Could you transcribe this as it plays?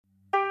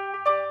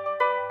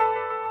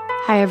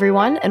Hi,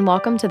 everyone, and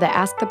welcome to the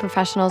Ask the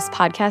Professionals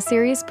podcast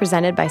series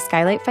presented by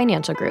Skylight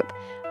Financial Group.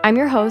 I'm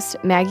your host,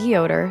 Maggie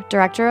Yoder,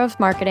 Director of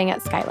Marketing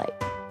at Skylight.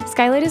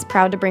 Skylight is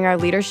proud to bring our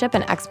leadership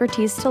and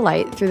expertise to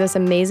light through this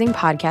amazing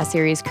podcast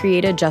series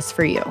created just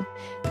for you.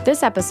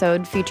 This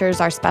episode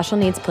features our special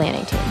needs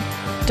planning team.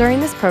 During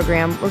this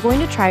program, we're going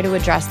to try to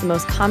address the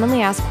most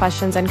commonly asked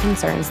questions and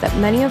concerns that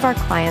many of our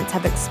clients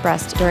have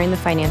expressed during the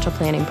financial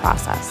planning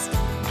process.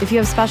 If you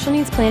have special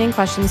needs planning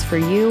questions for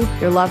you,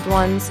 your loved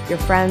ones, your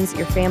friends,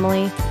 your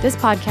family, this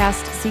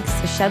podcast seeks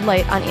to shed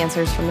light on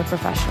answers from the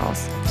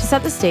professionals. To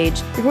set the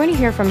stage, you're going to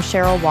hear from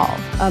Cheryl Wall,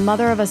 a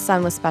mother of a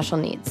son with special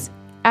needs.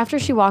 After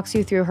she walks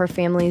you through her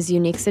family's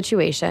unique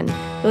situation,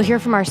 you'll hear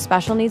from our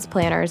special needs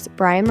planners,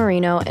 Brian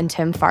Marino and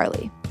Tim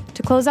Farley.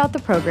 To close out the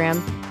program,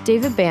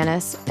 David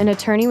Banis, an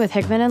attorney with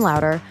Hickman &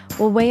 Lauder,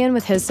 will weigh in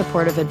with his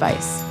supportive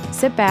advice.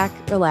 Sit back,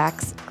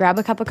 relax, grab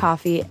a cup of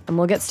coffee, and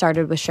we'll get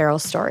started with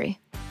Cheryl's story.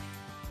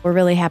 We're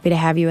really happy to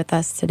have you with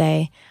us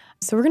today.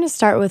 So we're going to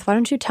start with, why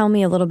don't you tell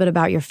me a little bit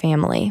about your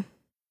family?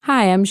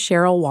 Hi, I'm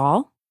Cheryl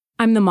Wall.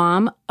 I'm the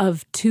mom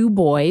of two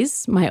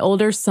boys. My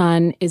older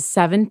son is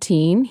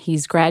 17.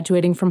 He's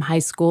graduating from high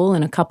school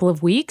in a couple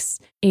of weeks.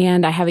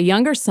 And I have a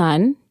younger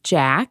son,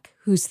 Jack,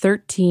 who's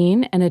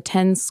 13 and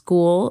attends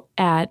school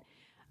at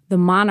the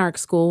Monarch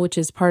School, which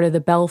is part of the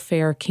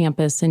Belfair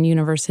campus in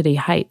University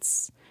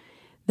Heights.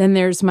 Then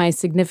there's my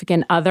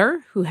significant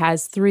other, who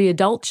has 3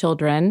 adult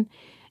children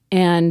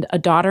and a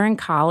daughter in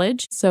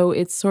college. So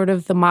it's sort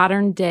of the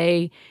modern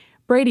day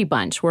Brady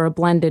Bunch. We're a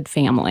blended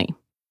family.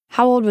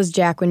 How old was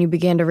Jack when you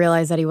began to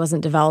realize that he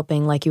wasn't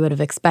developing like you would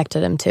have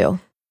expected him to?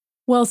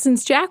 Well,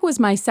 since Jack was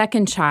my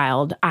second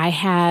child, I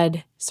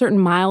had certain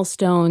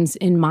milestones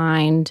in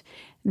mind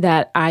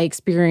that I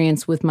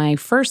experienced with my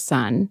first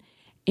son.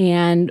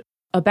 And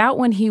about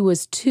when he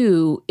was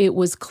 2, it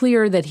was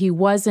clear that he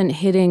wasn't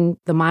hitting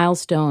the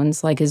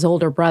milestones like his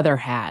older brother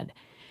had.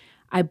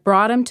 I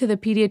brought him to the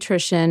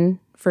pediatrician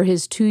for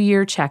his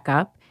 2-year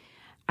checkup.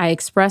 I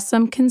expressed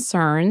some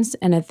concerns,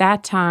 and at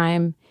that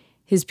time,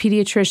 his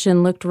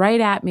pediatrician looked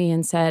right at me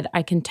and said,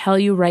 "I can tell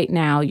you right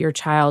now your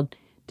child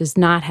does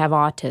not have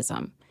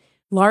autism,"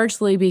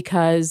 largely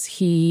because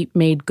he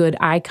made good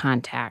eye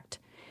contact.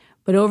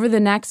 But over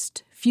the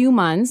next few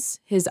months,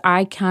 his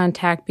eye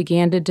contact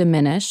began to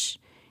diminish.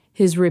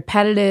 His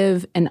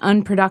repetitive and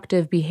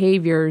unproductive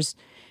behaviors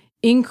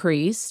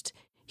increased.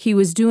 He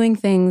was doing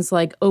things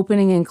like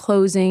opening and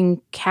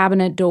closing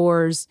cabinet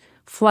doors,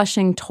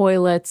 flushing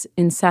toilets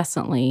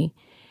incessantly.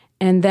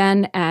 And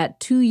then at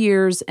 2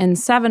 years and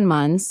 7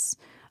 months,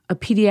 a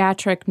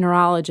pediatric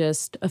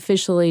neurologist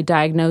officially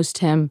diagnosed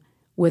him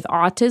with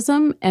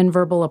autism and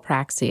verbal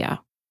apraxia.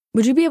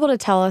 Would you be able to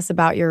tell us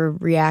about your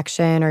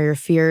reaction or your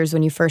fears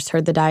when you first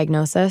heard the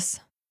diagnosis?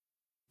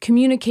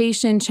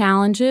 Communication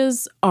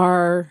challenges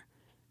are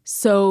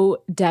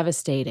so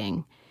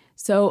devastating.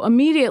 So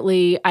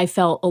immediately I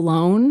felt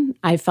alone,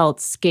 I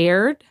felt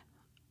scared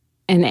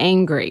and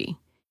angry.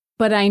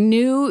 But I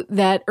knew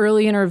that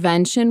early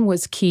intervention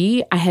was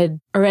key. I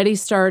had already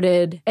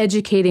started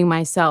educating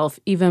myself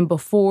even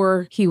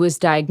before he was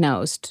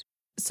diagnosed.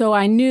 So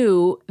I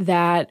knew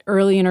that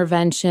early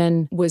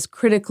intervention was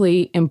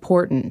critically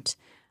important.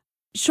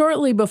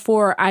 Shortly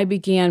before I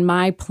began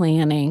my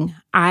planning,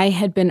 I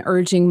had been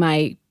urging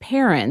my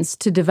parents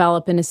to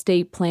develop an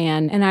estate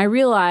plan, and I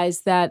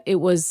realized that it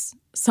was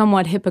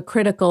somewhat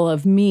hypocritical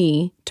of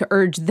me to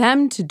urge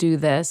them to do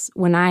this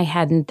when I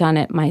hadn't done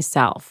it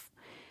myself.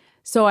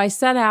 So I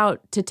set out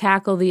to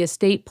tackle the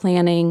estate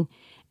planning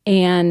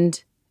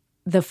and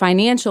the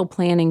financial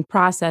planning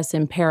process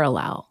in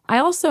parallel. I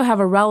also have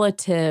a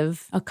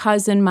relative, a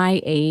cousin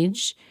my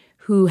age,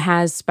 who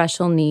has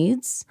special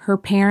needs. Her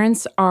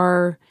parents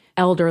are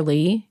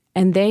elderly,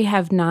 and they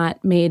have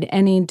not made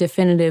any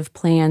definitive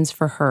plans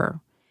for her.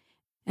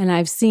 And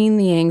I've seen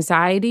the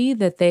anxiety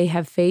that they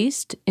have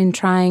faced in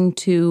trying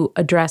to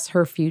address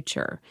her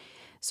future.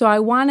 So I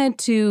wanted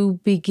to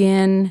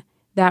begin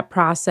that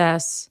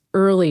process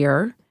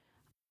earlier,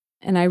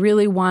 and I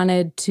really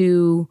wanted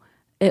to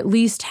at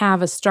least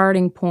have a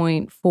starting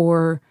point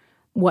for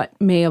what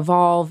may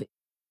evolve.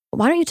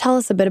 Why don't you tell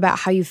us a bit about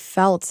how you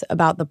felt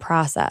about the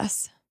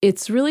process?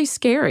 It's really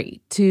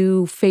scary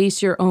to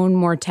face your own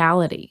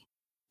mortality,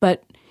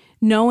 but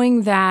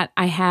knowing that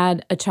I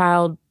had a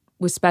child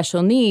with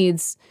special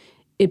needs,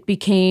 it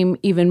became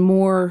even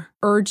more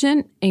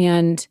urgent,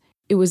 and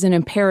it was an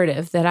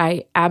imperative that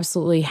I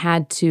absolutely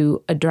had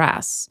to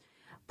address.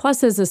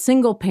 Plus, as a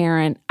single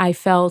parent, I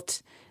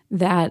felt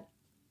that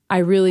I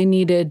really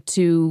needed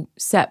to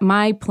set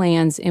my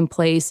plans in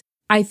place.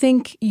 I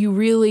think you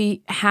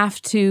really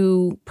have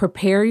to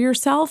prepare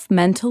yourself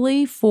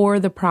mentally for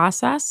the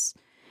process,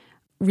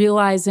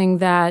 realizing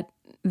that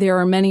there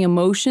are many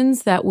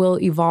emotions that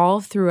will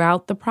evolve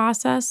throughout the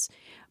process,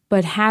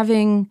 but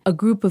having a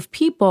group of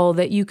people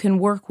that you can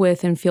work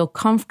with and feel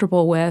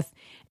comfortable with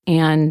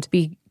and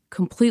be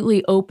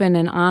completely open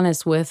and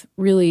honest with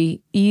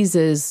really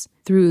eases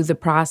through the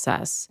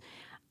process.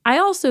 I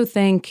also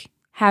think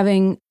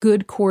having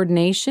good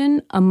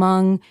coordination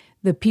among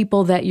the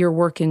people that you're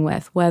working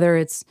with, whether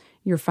it's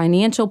your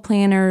financial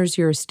planners,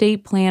 your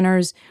estate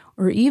planners,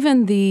 or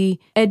even the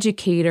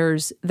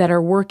educators that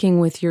are working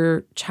with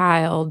your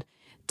child,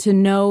 to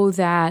know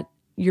that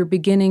you're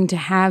beginning to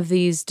have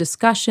these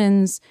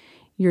discussions,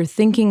 you're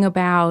thinking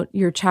about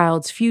your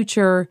child's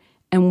future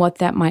and what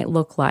that might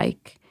look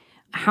like.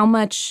 How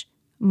much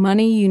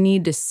money you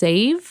need to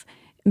save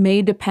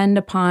may depend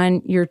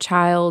upon your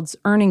child's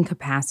earning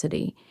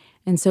capacity.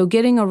 And so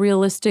getting a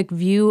realistic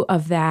view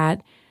of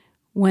that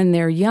when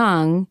they're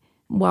young,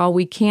 while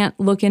we can't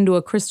look into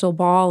a crystal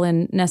ball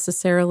and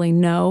necessarily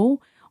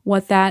know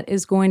what that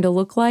is going to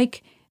look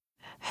like.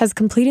 Has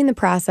completing the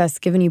process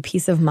given you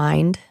peace of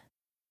mind?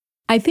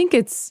 I think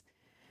it's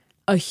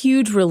a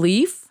huge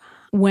relief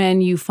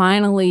when you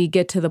finally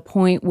get to the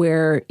point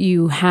where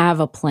you have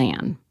a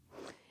plan.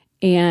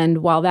 And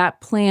while that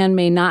plan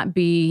may not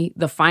be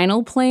the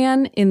final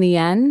plan in the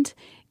end,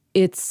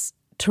 it's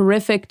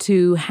terrific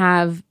to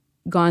have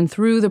gone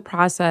through the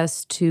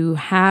process, to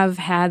have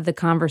had the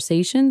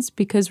conversations,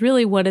 because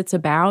really what it's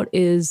about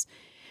is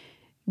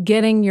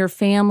getting your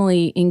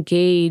family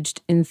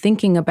engaged in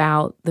thinking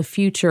about the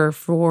future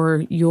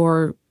for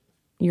your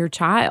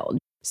child.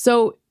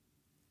 So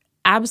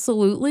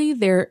absolutely,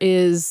 there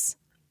is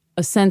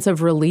a sense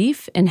of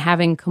relief in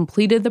having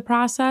completed the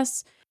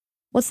process.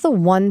 What's the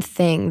one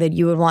thing that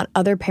you would want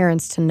other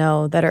parents to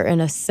know that are in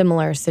a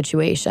similar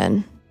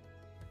situation?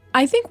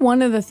 I think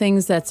one of the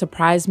things that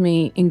surprised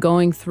me in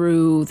going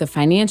through the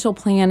financial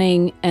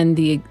planning and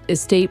the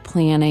estate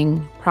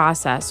planning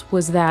process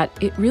was that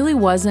it really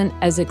wasn't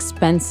as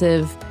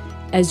expensive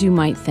as you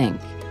might think.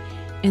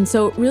 And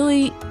so it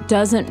really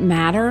doesn't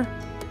matter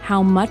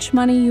how much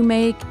money you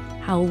make,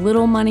 how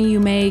little money you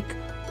make.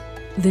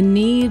 The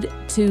need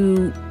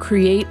to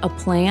create a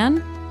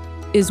plan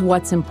is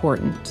what's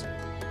important.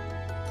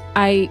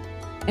 I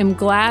am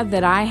glad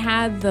that I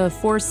had the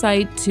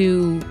foresight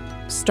to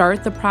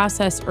start the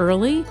process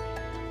early,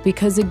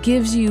 because it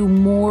gives you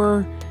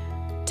more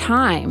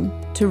time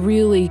to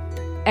really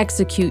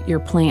execute your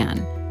plan.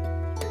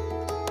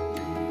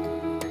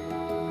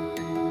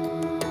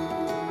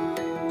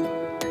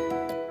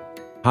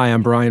 Hi,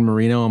 I'm Brian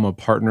Marino. I'm a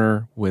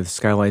partner with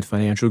Skylight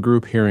Financial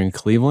Group here in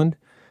Cleveland,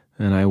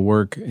 and I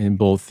work in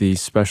both the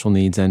special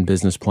needs and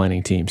business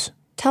planning teams.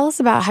 Tell us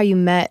about how you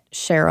met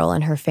Cheryl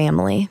and her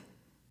family.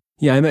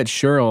 Yeah, I met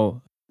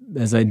Cheryl,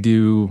 as I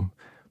do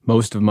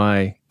most of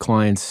my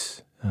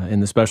clients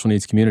in the special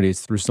needs community.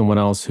 It's through someone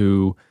else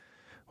who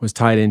was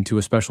tied into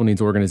a special needs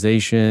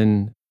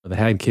organization that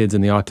had kids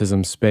in the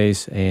autism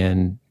space,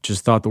 and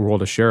just thought the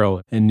world of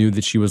Cheryl and knew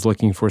that she was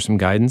looking for some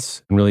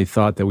guidance, and really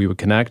thought that we would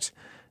connect,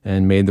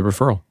 and made the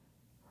referral.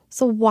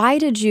 So why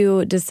did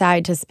you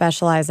decide to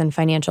specialize in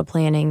financial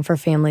planning for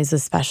families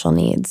with special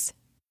needs?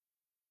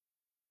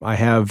 I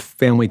have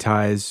family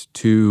ties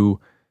to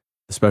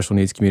the special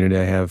needs community.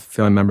 I have a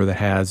family member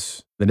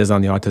that is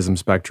on the autism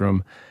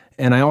spectrum.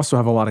 And I also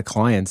have a lot of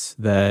clients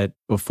that,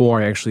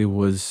 before I actually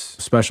was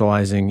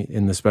specializing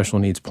in the special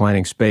needs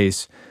planning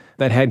space,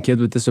 that had kids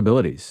with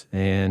disabilities.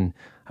 And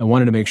I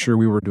wanted to make sure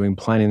we were doing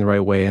planning the right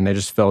way. And I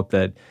just felt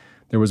that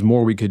there was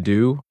more we could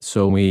do.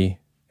 So we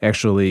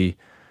actually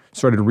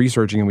started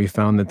researching, and we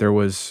found that there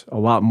was a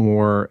lot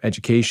more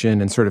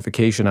education and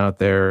certification out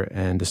there,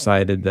 and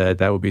decided that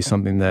that would be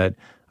something that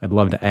I'd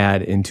love to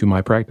add into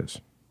my practice.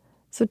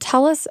 So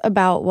tell us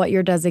about what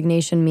your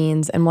designation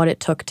means and what it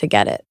took to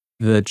get it.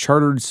 The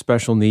Chartered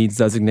Special Needs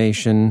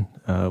designation,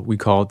 we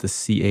call it the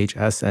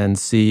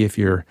CHSNC if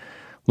you're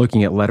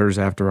looking at letters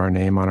after our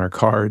name on our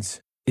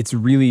cards. It's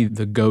really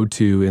the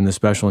go-to in the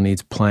special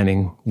needs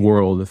planning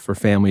world for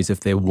families if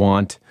they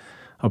want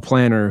a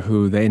planner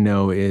who they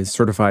know is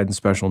certified in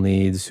special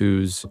needs,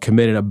 who's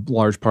committed a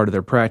large part of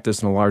their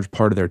practice and a large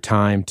part of their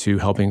time to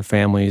helping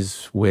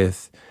families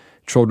with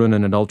children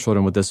and adult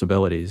children with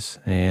disabilities.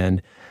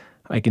 And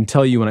I can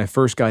tell you, when I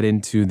first got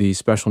into the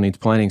special needs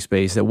planning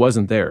space, it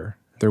wasn't there.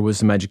 There was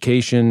some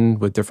education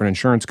with different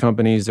insurance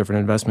companies, different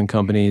investment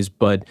companies,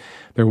 but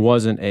there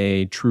wasn't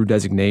a true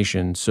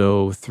designation.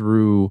 So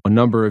through a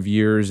number of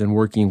years and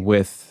working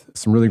with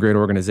some really great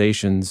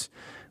organizations,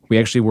 we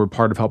actually were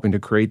part of helping to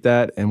create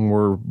that, and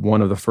we're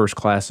one of the first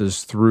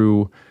classes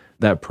through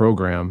that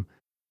program.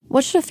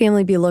 What should a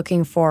family be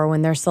looking for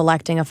when they're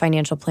selecting a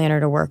financial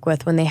planner to work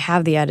with when they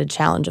have the added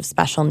challenge of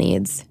special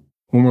needs?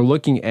 When we're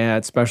looking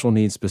at special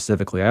needs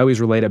specifically, I always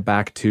relate it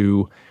back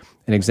to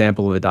an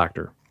example of a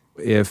doctor.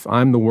 If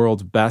I'm the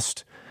world's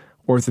best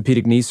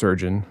orthopedic knee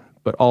surgeon,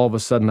 but all of a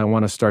sudden I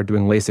want to start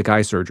doing LASIK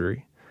eye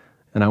surgery,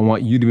 and I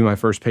want you to be my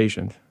first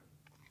patient,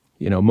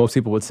 most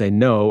people would say,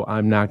 no,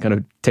 I'm not going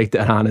to take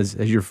that on as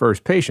your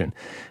first patient.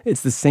 It's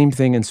the same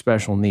thing in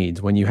special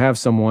needs. When you have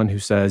someone who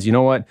says, you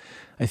know what,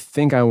 I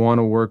think I want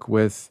to work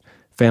with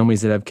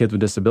families that have kids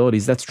with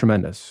disabilities, that's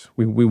tremendous.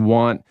 We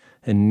want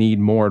and need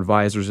more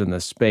advisors in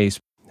this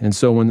space. And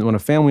so when a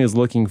family is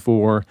looking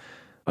for,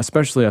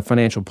 especially a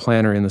financial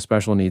planner in the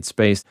special needs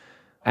space,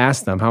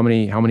 ask them, how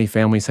many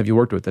families have you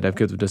worked with that have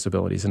kids with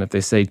disabilities? And if they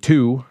say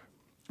 2,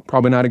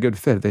 probably not a good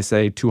fit. If they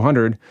say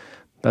 200,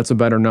 that's a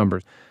better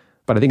number.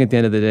 But I think at the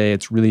end of the day,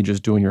 it's really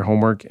just doing your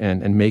homework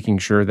and making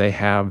sure they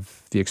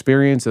have the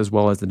experience as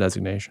well as the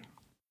designation.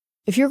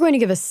 If you're going to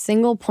give a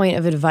single point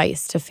of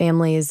advice to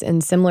families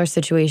in similar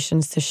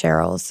situations to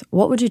Cheryl's,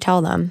 what would you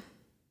tell them?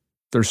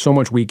 There's so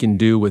much we can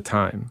do with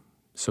time.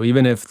 So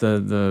even if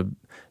the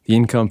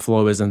income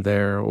flow isn't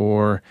there,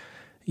 or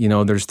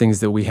there's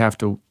things that we have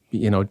to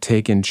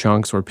take in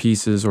chunks or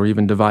pieces or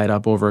even divide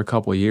up over a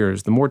couple of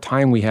years, the more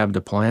time we have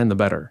to plan, the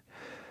better.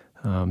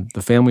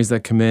 The families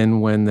that come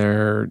in when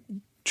their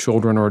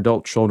children or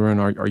adult children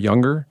are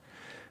younger,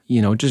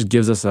 it just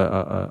gives us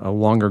a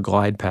longer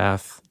glide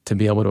path to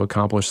be able to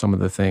accomplish some of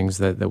the things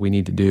that we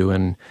need to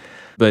do.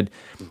 But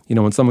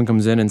when someone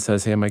comes in and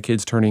says, hey, my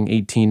kid's turning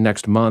 18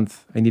 next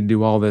month, I need to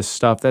do all this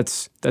stuff,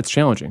 that's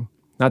challenging.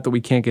 Not that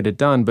we can't get it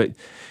done, but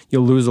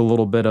you'll lose a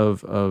little bit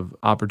of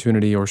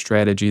opportunity or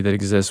strategy that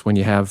exists when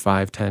you have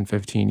 5, 10,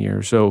 15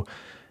 years. So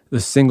the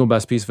single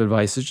best piece of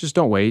advice is just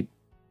don't wait.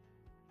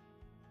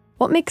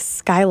 What makes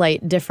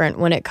Skylight different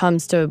when it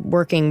comes to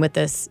working with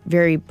this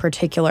very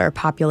particular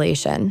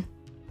population?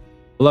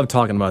 I love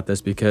talking about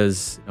this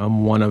because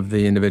I'm one of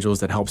the individuals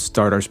that helped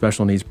start our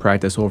special needs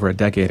practice over a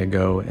decade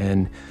ago,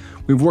 and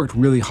we've worked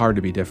really hard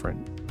to be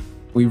different.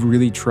 We've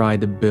really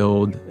tried to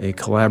build a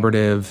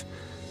collaborative,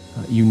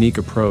 unique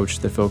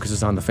approach that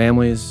focuses on the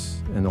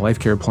families and the life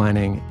care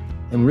planning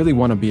and really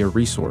want to be a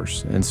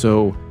resource. And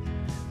so,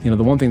 the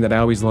one thing that I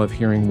always love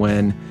hearing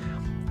when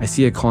I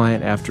see a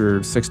client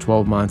after 6,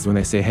 12 months, when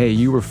they say, hey,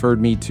 you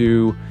referred me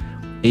to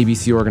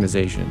ABC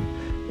organization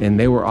and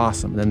they were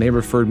awesome. Then they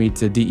referred me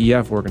to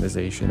DEF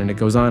organization, and it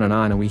goes on.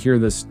 And we hear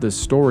this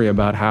story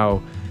about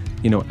how,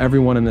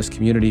 everyone in this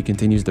community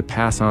continues to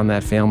pass on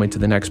that family to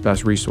the next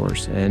best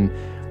resource. And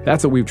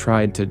that's what we've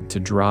tried to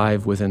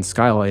drive within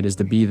Skylight, is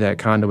to be that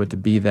conduit, to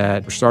be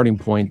that starting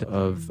point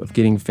of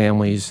getting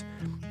families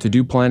to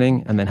do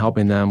planning and then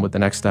helping them with the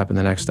next step and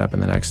the next step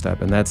and the next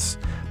step. And that's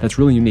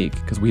really unique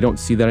because we don't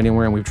see that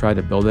anywhere, and we've tried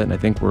to build it. And I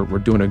think we're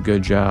doing a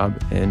good job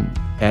in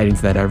adding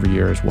to that every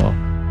year as well.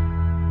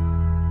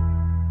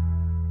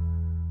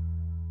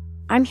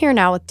 I'm here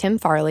now with Tim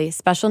Farley,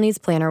 Special Needs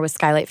Planner with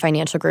Skylight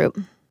Financial Group.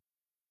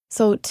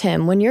 So,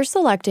 Tim, when you're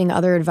selecting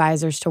other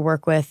advisors to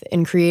work with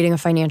in creating a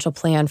financial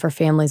plan for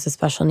families with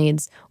special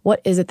needs,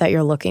 what is it that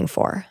you're looking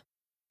for?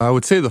 I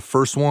would say the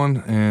first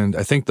one, and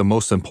I think the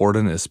most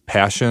important, is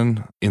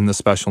passion in the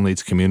special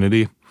needs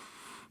community.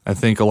 I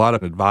think a lot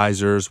of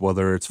advisors,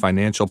 whether it's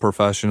financial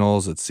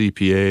professionals, it's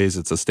CPAs,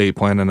 it's estate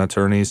planning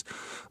attorneys,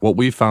 what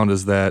we found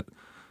is that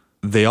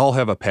they all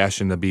have a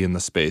passion to be in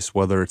the space,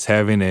 whether it's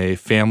having a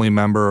family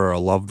member or a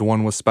loved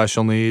one with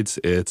special needs,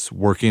 it's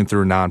working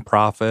through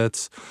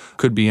nonprofits,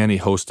 could be any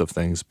host of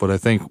things. But I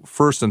think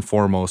first and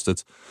foremost,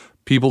 it's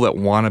people that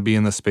want to be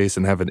in the space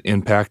and have an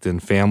impact in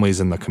families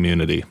in the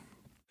community.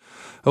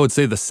 I would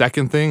say the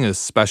second thing is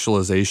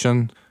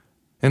specialization.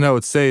 And I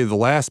would say the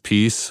last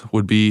piece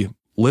would be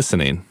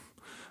listening.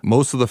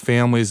 Most of the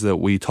families that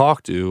we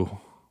talk to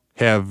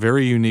have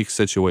very unique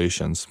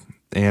situations.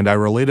 And I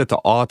relate it to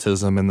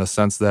autism in the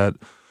sense that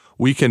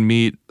we can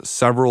meet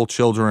several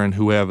children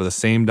who have the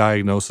same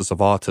diagnosis of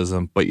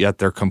autism, but yet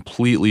they're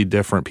completely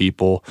different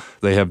people.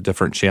 They have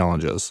different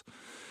challenges.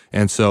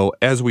 And so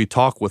as we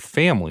talk with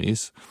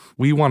families,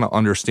 we want to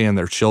understand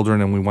their children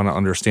and we want to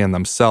understand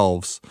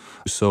themselves.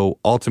 So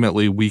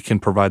ultimately, we can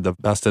provide the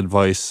best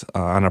advice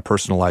on a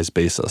personalized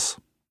basis.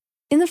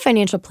 In the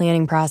financial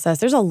planning process,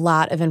 there's a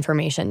lot of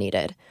information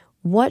needed.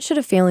 What should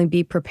a family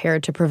be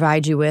prepared to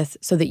provide you with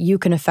so that you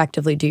can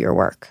effectively do your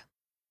work?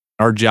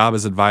 Our job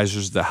as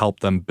advisors is to help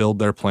them build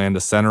their plan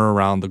to center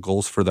around the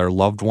goals for their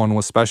loved one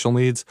with special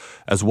needs,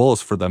 as well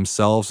as for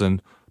themselves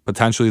and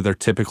potentially their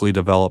typically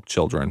developed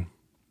children.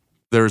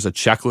 There's a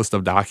checklist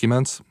of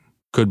documents.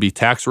 Could be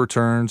tax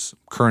returns,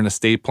 current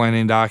estate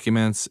planning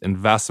documents,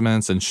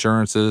 investments,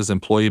 insurances,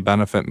 employee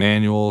benefit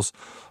manuals,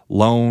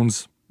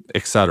 loans,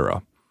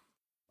 etc.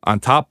 On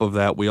top of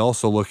that, we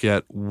also look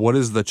at what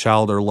is the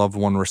child or loved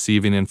one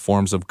receiving in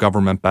forms of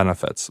government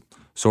benefits.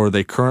 So are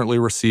they currently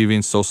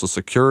receiving Social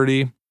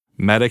Security,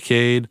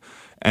 Medicaid,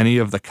 any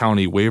of the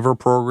county waiver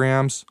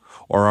programs,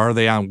 or are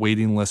they on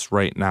waiting lists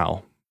right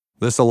now?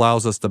 This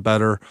allows us to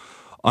better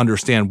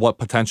understand what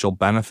potential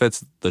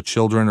benefits the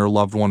children or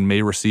loved one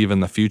may receive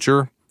in the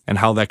future and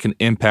how that can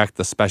impact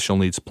the special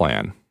needs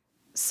plan.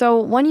 So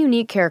one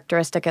unique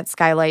characteristic at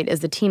Skylight is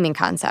the teaming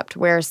concept,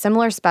 where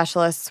similar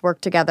specialists work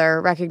together,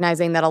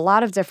 recognizing that a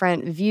lot of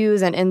different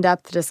views and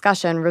in-depth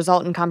discussion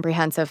result in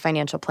comprehensive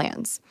financial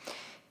plans.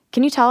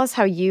 Can you tell us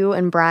how you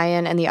and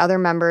Brian and the other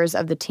members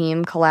of the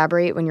team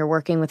collaborate when you're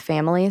working with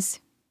families?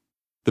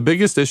 The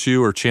biggest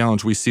issue or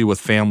challenge we see with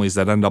families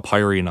that end up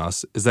hiring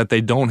us is that they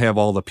don't have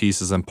all the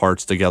pieces and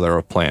parts together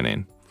of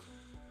planning.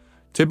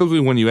 Typically,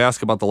 when you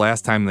ask about the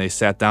last time they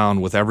sat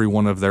down with every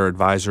one of their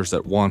advisors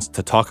at once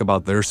to talk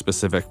about their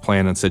specific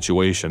plan and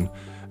situation,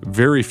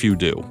 very few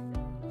do.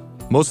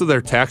 Most of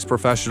their tax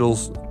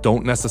professionals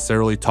don't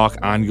necessarily talk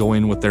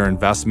ongoing with their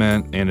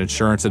investment and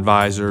insurance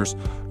advisors,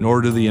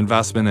 nor do the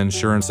investment and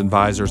insurance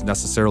advisors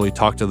necessarily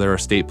talk to their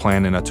estate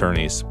planning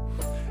attorneys.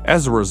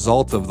 As a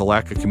result of the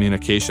lack of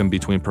communication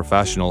between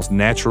professionals,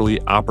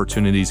 naturally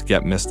opportunities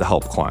get missed to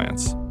help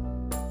clients.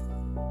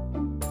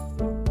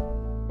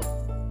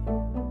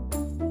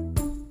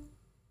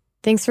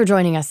 Thanks for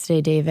joining us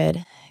today,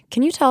 David.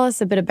 Can you tell us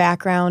a bit of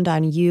background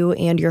on you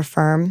and your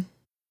firm?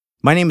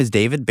 My name is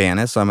David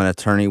Banas. I'm an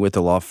attorney with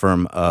the law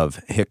firm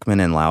of Hickman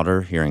 &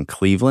 Lauder here in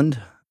Cleveland.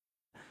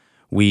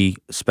 We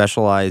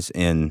specialize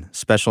in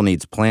special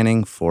needs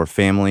planning for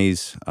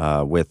families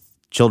with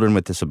children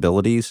with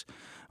disabilities.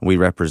 We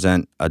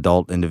represent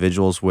adult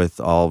individuals with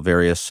all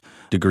various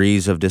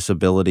degrees of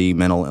disability,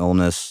 mental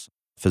illness,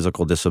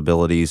 physical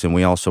disabilities, and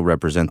we also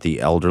represent the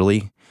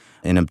elderly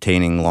in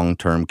obtaining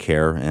long-term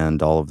care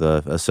and all of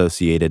the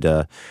associated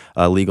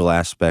legal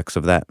aspects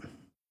of that.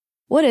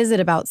 What is it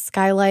about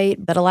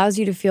Skylight that allows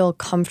you to feel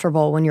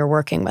comfortable when you're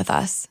working with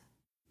us?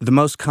 The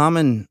most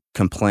common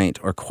complaint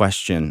or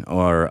question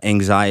or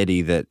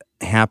anxiety that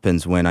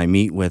happens when I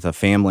meet with a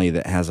family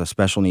that has a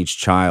special needs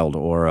child,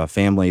 or a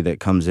family that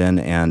comes in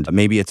and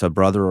maybe it's a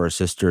brother or a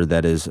sister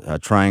that is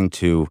trying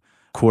to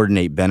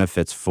coordinate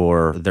benefits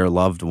for their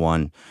loved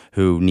one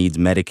who needs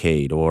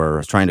Medicaid,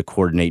 or trying to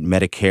coordinate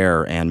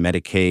Medicare and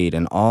Medicaid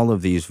and all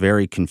of these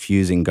very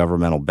confusing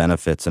governmental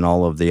benefits and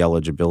all of the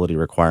eligibility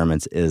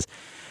requirements, is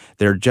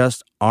there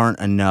just aren't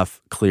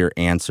enough clear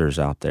answers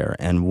out there.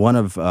 And one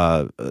of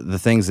the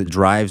things that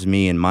drives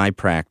me in my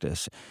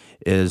practice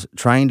is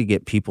trying to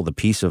get people the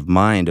peace of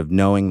mind of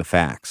knowing the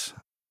facts.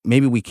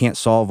 Maybe we can't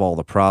solve all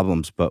the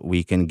problems, but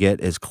we can get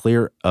as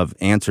clear of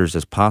answers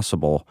as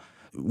possible.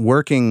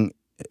 Working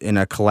in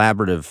a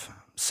collaborative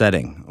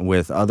setting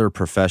with other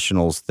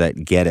professionals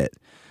that get it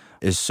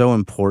is so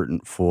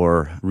important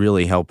for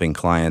really helping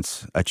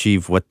clients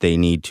achieve what they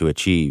need to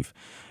achieve.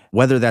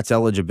 Whether that's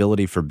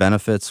eligibility for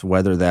benefits,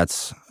 whether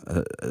that's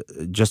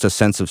just a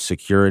sense of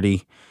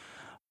security.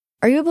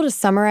 Are you able to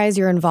summarize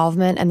your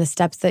involvement and the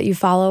steps that you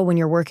follow when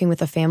you're working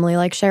with a family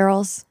like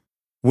Cheryl's?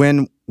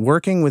 When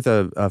working with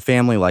a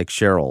family like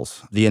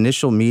Cheryl's, the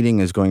initial meeting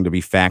is going to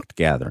be fact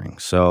gathering.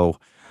 So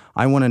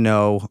I want to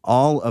know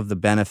all of the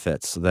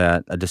benefits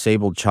that a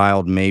disabled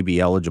child may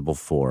be eligible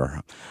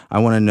for. I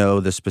want to know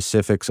the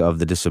specifics of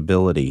the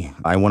disability.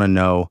 I want to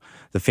know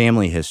the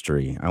family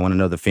history. I want to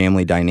know the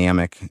family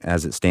dynamic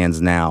as it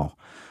stands now.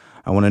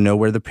 I want to know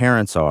where the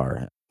parents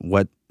are,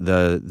 what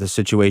the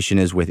situation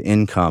is with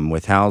income,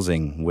 with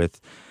housing,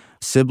 with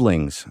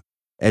siblings.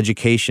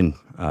 Education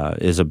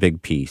is a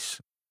big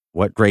piece.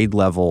 What grade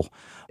level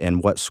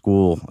and what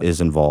school is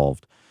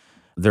involved.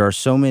 There are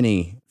so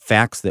many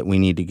facts that we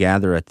need to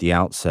gather at the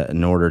outset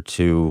in order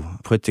to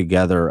put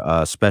together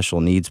a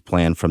special needs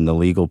plan from the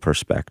legal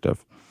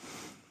perspective.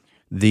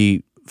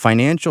 The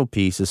financial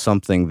piece is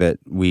something that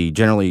we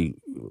generally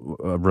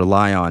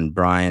rely on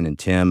Brian and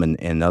Tim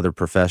and other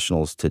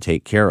professionals to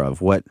take care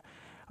of. What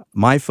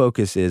my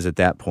focus is at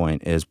that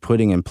point is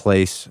putting in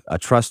place a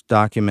trust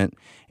document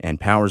and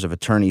powers of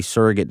attorney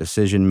surrogate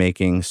decision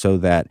making so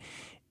that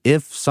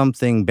if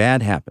something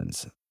bad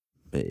happens,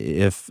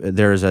 if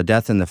there is a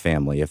death in the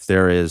family, if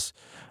there is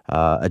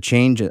a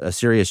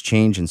serious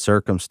change in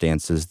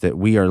circumstances, that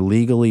we are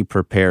legally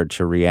prepared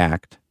to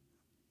react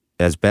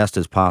as best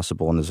as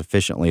possible and as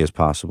efficiently as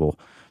possible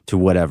to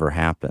whatever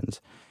happens.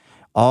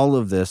 All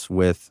of this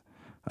with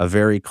a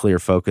very clear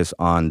focus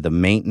on the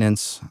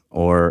maintenance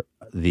or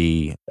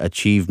the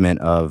achievement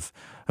of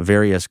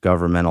various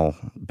governmental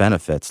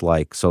benefits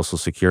like Social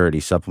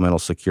Security, supplemental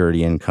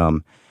security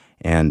income,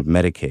 and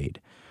Medicaid.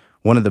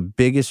 One of the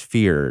biggest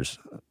fears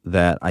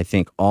that I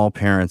think all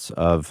parents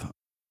of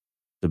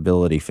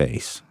disability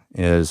face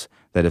is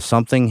that if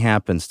something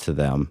happens to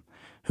them,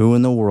 who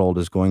in the world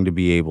is going to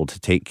be able to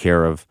take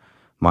care of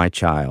my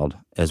child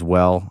as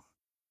well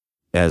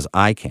as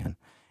I can?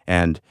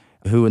 And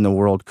who in the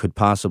world could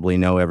possibly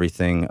know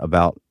everything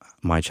about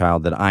my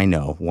child that I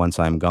know once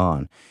I'm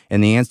gone?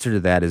 And the answer to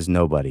that is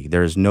nobody.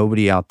 There's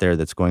nobody out there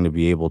that's going to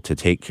be able to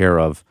take care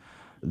of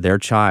their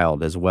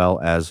child as well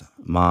as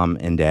mom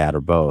and dad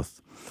or both.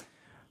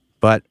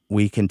 But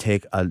we can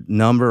take a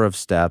number of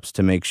steps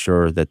to make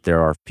sure that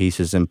there are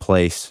pieces in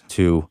place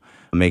to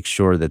make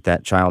sure that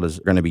that child is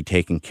going to be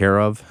taken care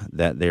of,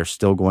 that they're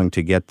still going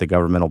to get the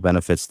governmental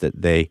benefits that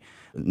they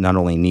not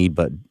only need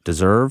but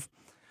deserve.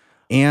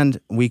 And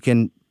we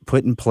can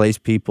put in place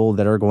people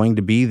that are going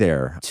to be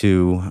there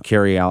to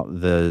carry out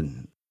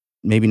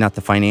maybe not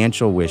the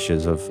financial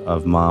wishes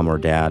of mom or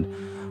dad,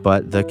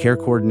 but the care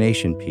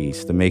coordination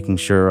piece, the making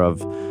sure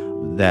of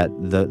that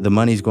the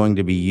money's going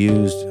to be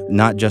used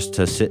not just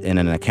to sit in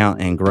an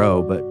account and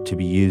grow, but to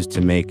be used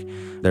to make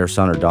their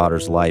son or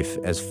daughter's life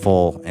as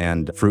full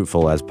and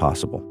fruitful as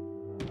possible.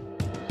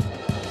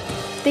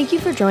 Thank you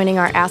for joining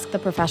our Ask the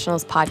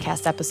Professionals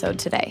podcast episode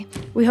today.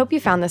 We hope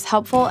you found this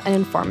helpful and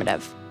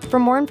informative. For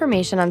more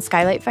information on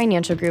Skylight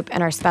Financial Group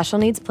and our special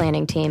needs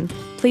planning team,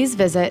 please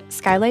visit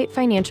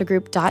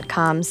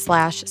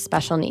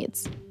skylightfinancialgroup.com/special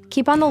needs.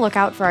 Keep on the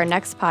lookout for our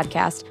next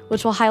podcast,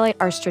 which will highlight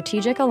our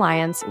strategic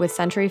alliance with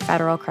Century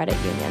Federal Credit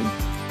Union.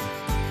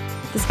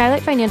 The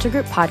Skylight Financial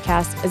Group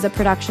podcast is a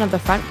production of the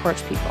Front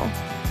Porch People,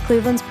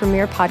 Cleveland's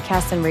premier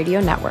podcast and radio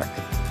network,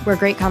 where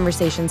great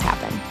conversations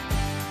happen.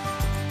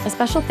 A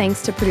special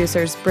thanks to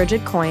producers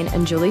Bridget Coyne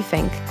and Julie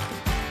Fink,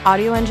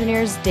 audio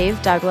engineers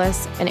Dave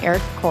Douglas and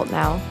Eric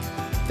Coltnow,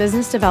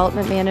 business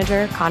development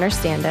manager Connor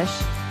Standish,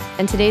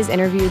 and today's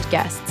interviewed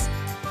guests,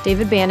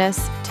 David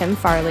Banas, Tim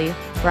Farley,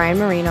 Brian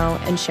Marino,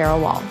 and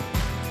Cheryl Wall.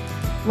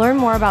 Learn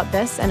more about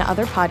this and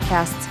other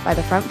podcasts by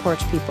The Front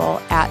Porch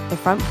People at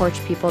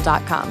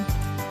thefrontporchpeople.com.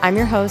 I'm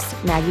your host,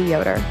 Maggie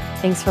Yoder.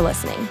 Thanks for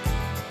listening.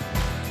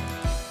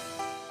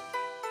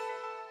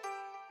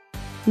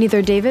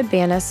 Neither David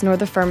Banas nor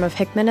the firm of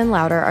Hickman &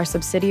 Lauder are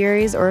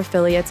subsidiaries or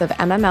affiliates of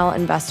MML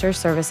Investor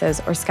Services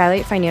or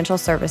Skylight Financial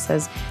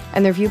Services,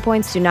 and their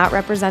viewpoints do not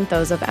represent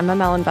those of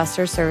MML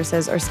Investor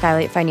Services or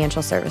Skylight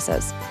Financial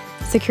Services.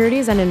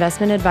 Securities and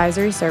investment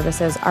advisory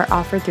services are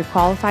offered through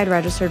qualified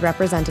registered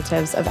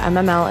representatives of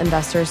MML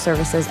Investor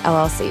Services,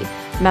 LLC,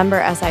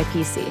 member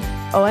SIPC,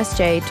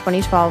 OSJ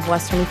 2012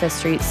 West 25th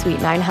Street,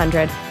 Suite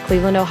 900,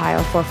 Cleveland,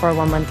 Ohio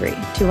 44113,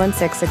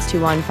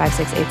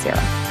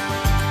 216-621-5680.